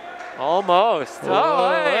 Almost. Whoa,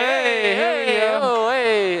 Oh, hey, here we go. oh,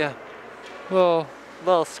 hey.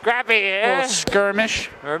 Little scrappy here. Little skirmish.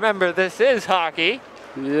 Remember, this is hockey.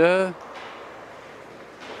 Yeah.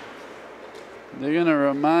 They're going to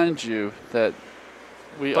remind you that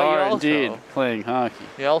we But you are also- indeed playing hockey.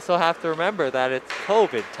 You also have to remember that it's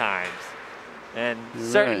COVID times. And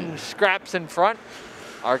certain Right. scraps in front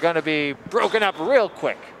are going to be broken up real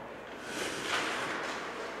quick.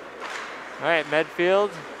 All right, Medfield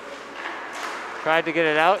tried to get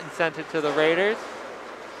it out and sent it to the Raiders.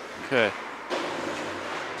 Okay.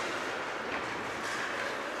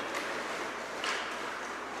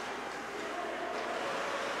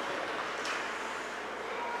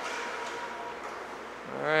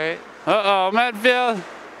 All right. Uh-oh, Medfield.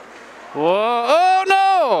 Whoa. Oh,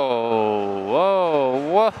 no.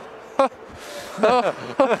 Whoa.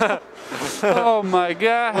 Oh, my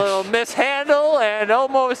gosh. Little mishandle and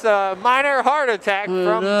almost a minor heart attack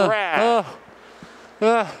from Brad.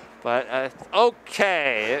 But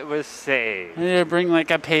okay, it was saved. I need to bring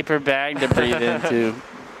like a paper bag to breathe into.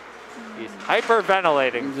 He's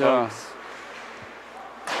hyperventilating, Yeah. folks.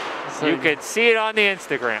 So You could see it on the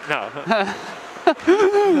Instagram. No.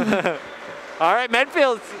 All right,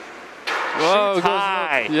 Medfield Whoa, shoots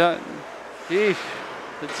high. Yeah, Sheesh.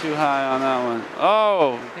 bit too high on that one.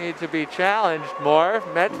 Oh. Need to be challenged more.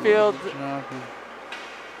 Medfield.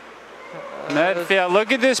 Medfield,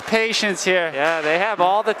 look at this patience here. Yeah, they have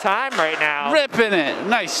all the time right now. Ripping it.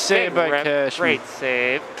 Nice save Big by rip. Cashman. Great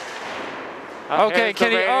save. Okay, here's the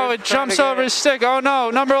can he? Oh, Raiders it trying jumps to get over his stick. Oh no,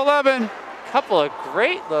 number 11. Couple of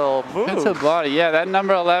great little moves. It's a body. Yeah, that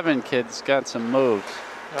number 11 kid's got some moves.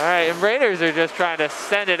 All right, and Raiders are just trying to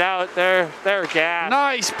send it out. They're gassed.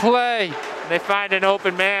 Nice play. They find an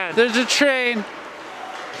open man. There's a train.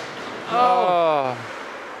 Oh.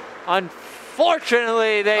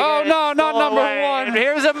 Unfortunately, they Oh, get it no, not stolen number away. 1. And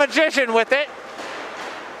here's a magician with it.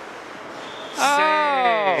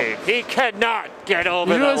 Oh. Save. He cannot get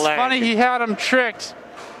over You know the what's leg. funny? He had him tricked,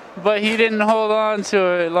 but he didn't hold on to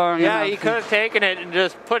it long enough. Yeah, he could have taken it and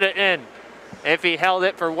just put it in. If he held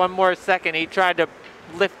it for one more second, he tried to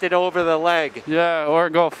lift it over the leg. Yeah, or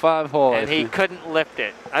go 5-hole. And he couldn't lift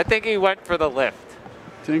it. I think he went for the lift.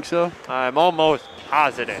 Think so? I'm almost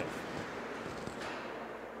positive.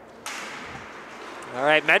 All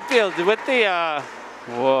right, Medfield with the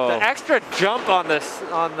Whoa. extra jump on the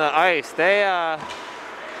ice.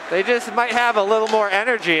 They just might have a little more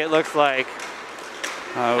energy. It looks like,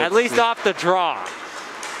 at least off the draw.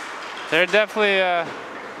 They're definitely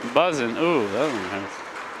buzzing. Ooh, that one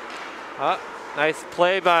hurts. Nice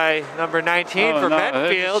play by number 19 for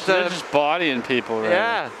Medfield. They're just bodying people right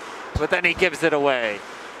Yeah, but then he gives it away.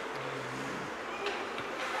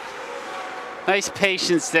 Nice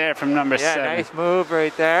patience there from number 7. Nice move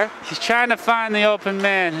right there. He's trying to find the open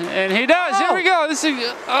man, and he does. Here we go. This is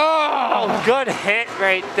Good hit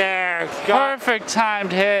right there. perfect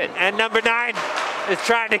timed hit. And number 9 is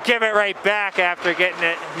trying to give it right back after getting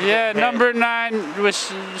it. Yeah, hit. number 9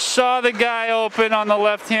 saw the guy open on the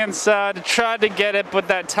left-hand side, tried to get it, but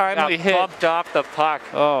that timely Got hit. bumped off the puck.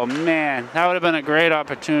 Oh man, that would have been a great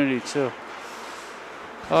opportunity too.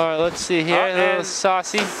 All right, let's see here. A little and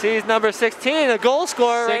saucy. Sees number 16, a goal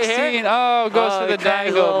scorer 16. right here. Oh, goes for he the tried a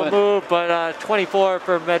dangle. little But move, but 24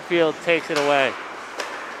 for Medfield takes it away.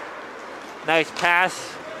 Nice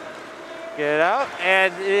pass. Get it out,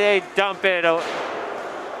 and they dump it out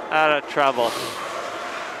of trouble.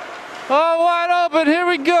 oh, wide open. Here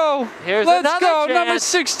we go. Here's Let's another go. chance. Number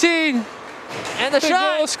 16. And the The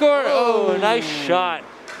shot. goal scorer. Oh, Oh. nice shot,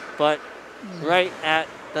 but right at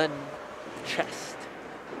the chest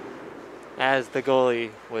as the goalie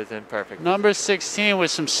was in perfect. Number 16 with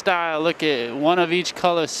some style. Look at one of each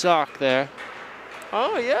color sock there.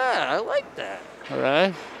 Oh yeah, I like that. All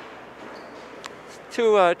right.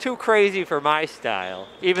 Too crazy for my style,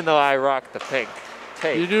 even though I rock the pink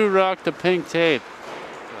tape. You do rock the pink tape.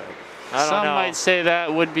 I don't Some know. might say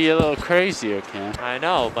that would be a little crazier, Cam. I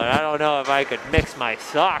know, but I don't know if I could mix my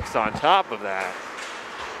socks on top of that.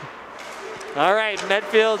 All right,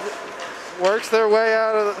 Medfield works their way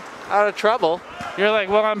out of trouble. You're like,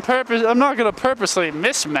 well, I'm not gonna purposely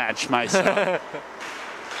mismatch myself.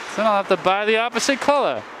 Then I'll have to buy the opposite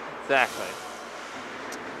color. Exactly.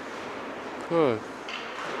 Good.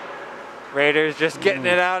 Raiders just getting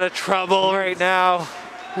it out of trouble right now.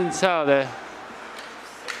 And so they're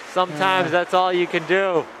Sometimes that's all you can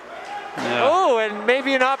do. Yeah. Oh, and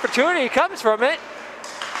maybe an opportunity comes from it.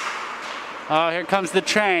 Oh, here comes the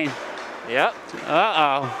train. Yep.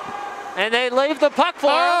 Uh-oh. And they leave the puck for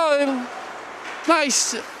him. Oh,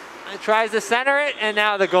 nice. Tries to center it, and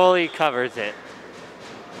now the goalie covers it.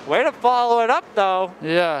 Way to follow it up, though.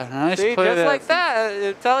 Yeah, nice See, play just there. like that,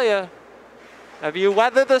 I tell you. If you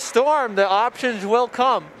weather the storm, the options will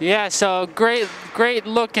come. Yeah, so great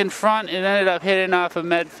look in front. It ended up hitting off a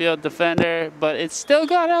Medfield defender, but it still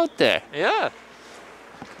got out there. Yeah.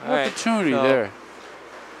 All right, Opportunity so- there.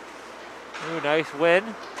 Ooh, nice win.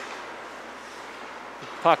 The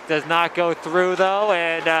puck does not go through, though,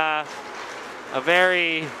 and a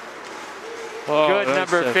very Whoa, good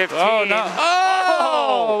that's number a- 15. Oh, no.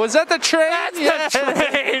 Oh, was that the train? That's the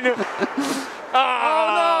train.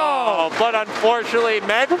 Oh, no. But unfortunately,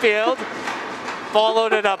 Medfield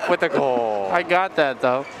followed it up with a goal. I got that,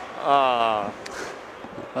 though.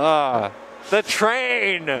 The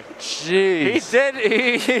train.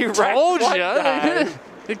 Jeez. He wrecked Told one ya. guy.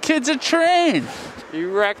 The kid's a train. He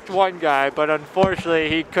wrecked one guy, but unfortunately,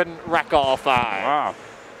 he couldn't wreck all five. Wow.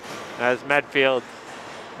 As Medfield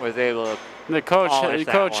was able to. The coach Polish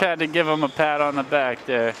that one. had to give him a pat on the back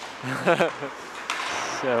there.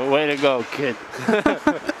 So, way to go, kid.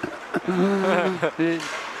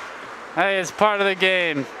 Hey, it's part of the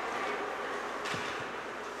game.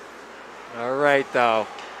 All right, though.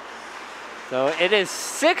 So it is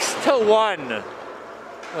 6-1.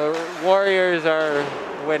 The Warriors are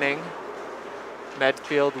winning.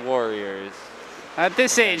 Medfield Warriors. At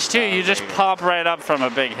this age, too, you just pop right up from a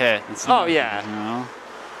big hit. It's Oh, not- yeah. You know?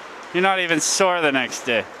 You're not even sore the next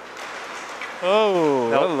day. Oh,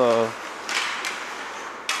 Nope. hello.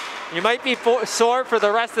 You might be sore for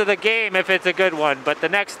the rest of the game if it's a good one, but the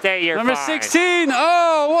next day you're Number fine. 16.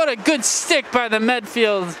 Oh, what a good stick by the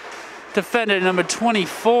Medfield defender, number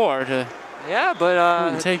 24. To Yeah,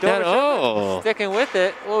 but take that. Dover-Sherborn Oh, sticking with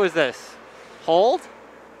it. What was this? Hold?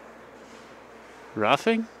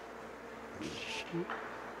 roughing.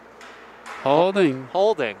 Holding.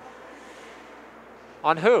 Holding.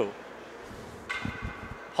 On who?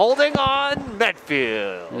 Holding on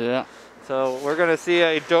Medfield. Yeah. So we're going to see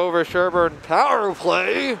a Dover-Sherborn power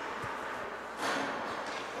play.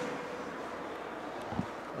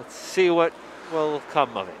 Let's see what will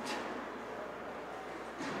come of it.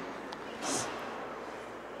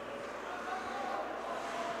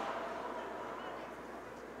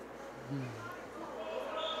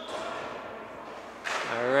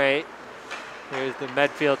 All right. Here's the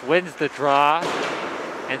Medfield wins the draw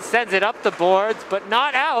and sends it up the boards, but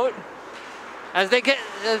not out. As they get,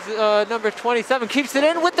 as number 27 keeps it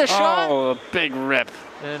in with the shot. Oh, a big rip.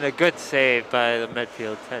 And a good save by the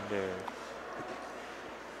Medfield tender.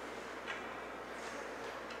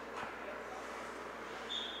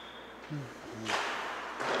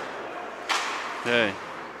 Okay.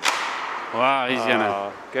 Wow, he's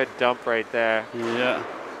gonna. Good dump right there. Yeah.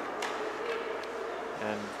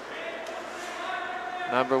 And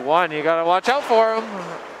number 1, you gotta watch out for him.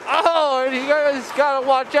 Oh, and you guys gotta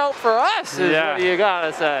watch out for us, is Yeah. what you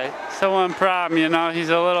gotta say. So one problem, you know, he's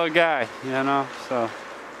a little guy, you know, so.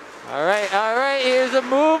 All right, here's a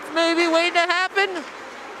move maybe waiting to happen.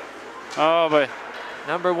 Oh, but.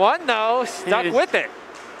 Number 1, though, stuck He's- with it.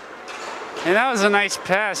 And that was a nice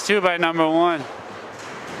pass, too, by number 1.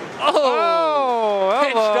 Oh,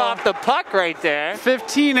 pitched hello. off the puck right there.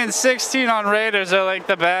 15 and 16 on Raiders are like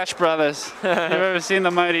the Bash Brothers. You've ever seen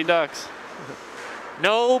the Mighty Ducks?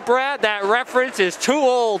 No, Brad, that reference is too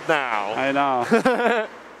old now. I know.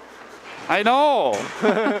 I know.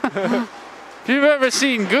 If you've ever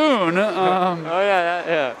seen Goon, Oh, yeah,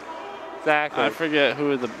 yeah. Exactly. I forget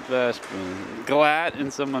who the best was. Glatt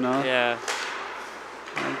and someone else. Yeah,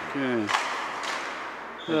 Okay.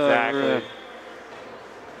 exactly.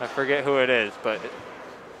 I forget who it is, but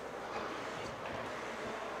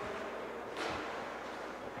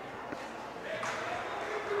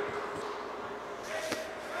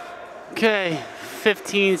Okay,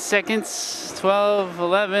 15 seconds, 12,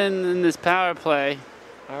 11 in this power play.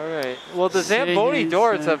 all right. Well, the Zamboni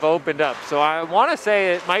doors have opened up, so I want to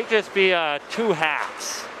say it might just be 2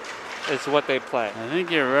 halves is what they play. I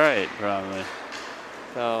think you're right, probably.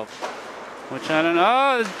 So Which I don't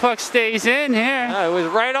know. Oh, the puck stays in here. it was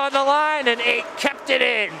right on the line, and 8 kept it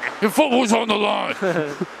in. Your foot was on the line.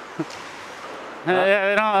 Yeah,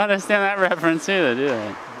 they don't understand that reference either, do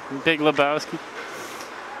they? Big Lebowski.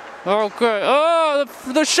 Okay. Oh,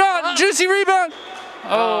 the shot. Juicy rebound.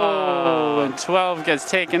 Oh, and 12 gets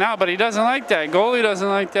taken out, but he doesn't like that. Goalie doesn't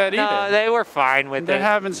like that either. No, they were fine with They're it.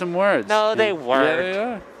 having some words. No, they Yeah, weren't. they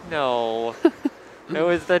are. No. It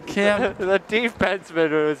was the Cam. the defenseman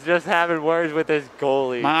who was just having words with his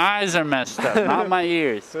goalie. My eyes are messed up, not my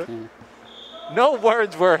ears. No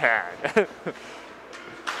words were had.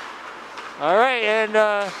 All right,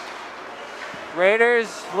 and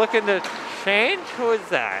Raiders looking to change. Who is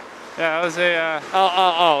that? Yeah, it was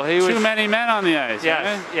a He was too many men on the ice.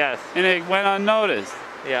 Yes, Right? yes. And it went unnoticed.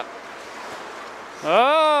 Yep.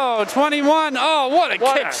 Oh, 21. Oh, what a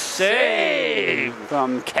What kick a save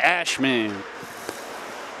from Cashman.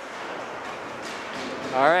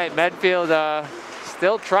 All right, Medfield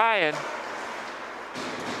still trying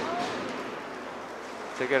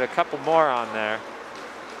to get a couple more on there.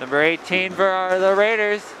 Number 18 for the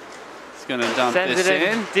Raiders. He's going to dump Sends this it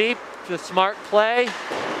in in. deep. The smart play.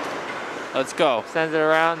 Let's go. Sends it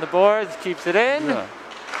around the boards, keeps it in. Yeah.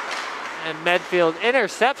 And Medfield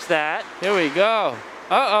intercepts that. Here we go.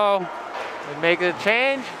 Uh-oh. And make a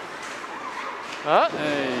change. Oh,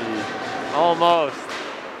 Hey. almost.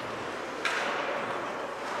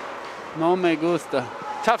 No me gusta.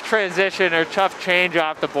 Tough transition or tough change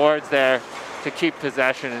off the boards there to keep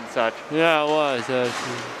possession and such. Yeah, it was.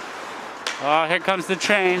 Oh, here comes the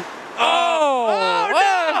train. Oh,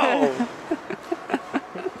 no!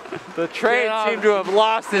 The train seemed to have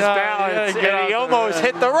lost his balance, and he almost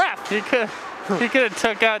hit the ref. He could have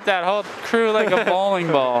took out that whole crew like a bowling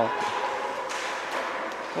ball.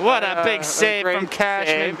 What a big save from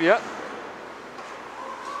Cashman. Yep.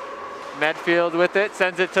 Medfield with it,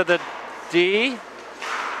 sends it to the D.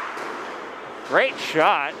 Great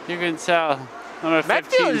shot. You can tell. Number 15's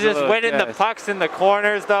Medfield's a just little winning the gassed. pucks in the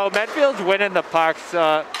corners, though. Medfield's winning the pucks.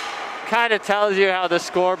 Kind of tells you how the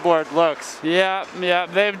scoreboard looks. Yeah.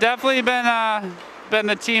 They've definitely been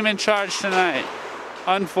the team in charge tonight.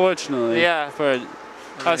 Unfortunately. Yeah. For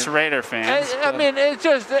us Raider fans. I mean, it's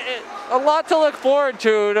just a lot to look forward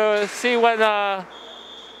to see when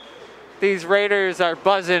these Raiders are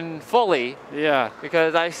buzzing fully. Yeah.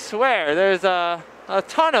 Because I swear there's a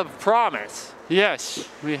ton of promise. Yes,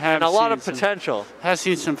 we have And a lot seen of potential. Have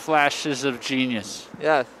seen some flashes of genius.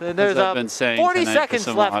 Yes, and there's I've been saying 40 tonight for seconds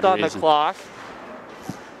some left odd on the reason. clock.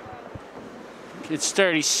 It's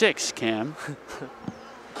 36, Cam.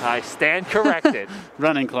 I stand corrected.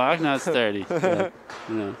 Running clock, now it's 30. Yeah,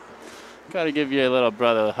 you know. Gotta give your little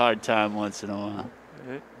brother a hard time once in a while.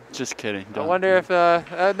 Just kidding. I wonder if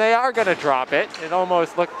they are going to drop it. It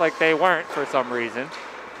almost looked like they weren't for some reason.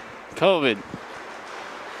 COVID.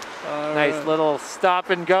 Nice little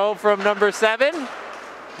stop and go from number 7.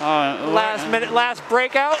 Last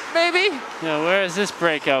breakout, maybe? Yeah, where has this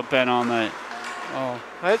breakout been all night? Oh.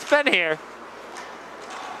 It's been here.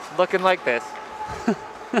 It's looking like this.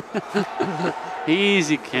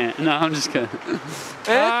 Easy, Cam. No, I'm just kidding. It's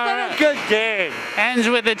been a good game. Ends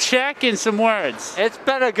with a check and some words. It's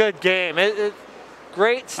been a good game.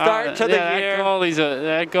 Great start to the year.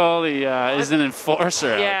 That goalie is an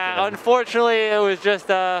enforcer. Yeah, out there. unfortunately, it was just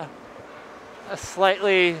a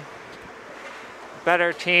slightly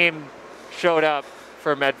better team showed up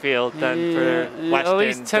for Medfield than for Weston. At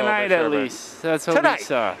least tonight, at Dover-Sherborn. least. That's what we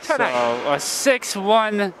saw. Tonight. So a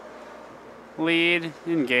 6-1 lead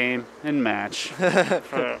in game and match.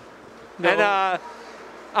 And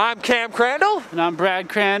I'm Cam Crandall. And I'm Brad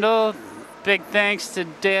Crandall. Big thanks to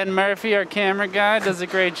Dan Murphy, our camera guy. Does a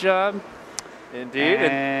great job. Indeed.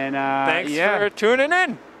 And thanks for tuning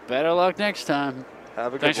in. Better luck next time.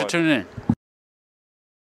 Have a good one. Thanks for tuning in.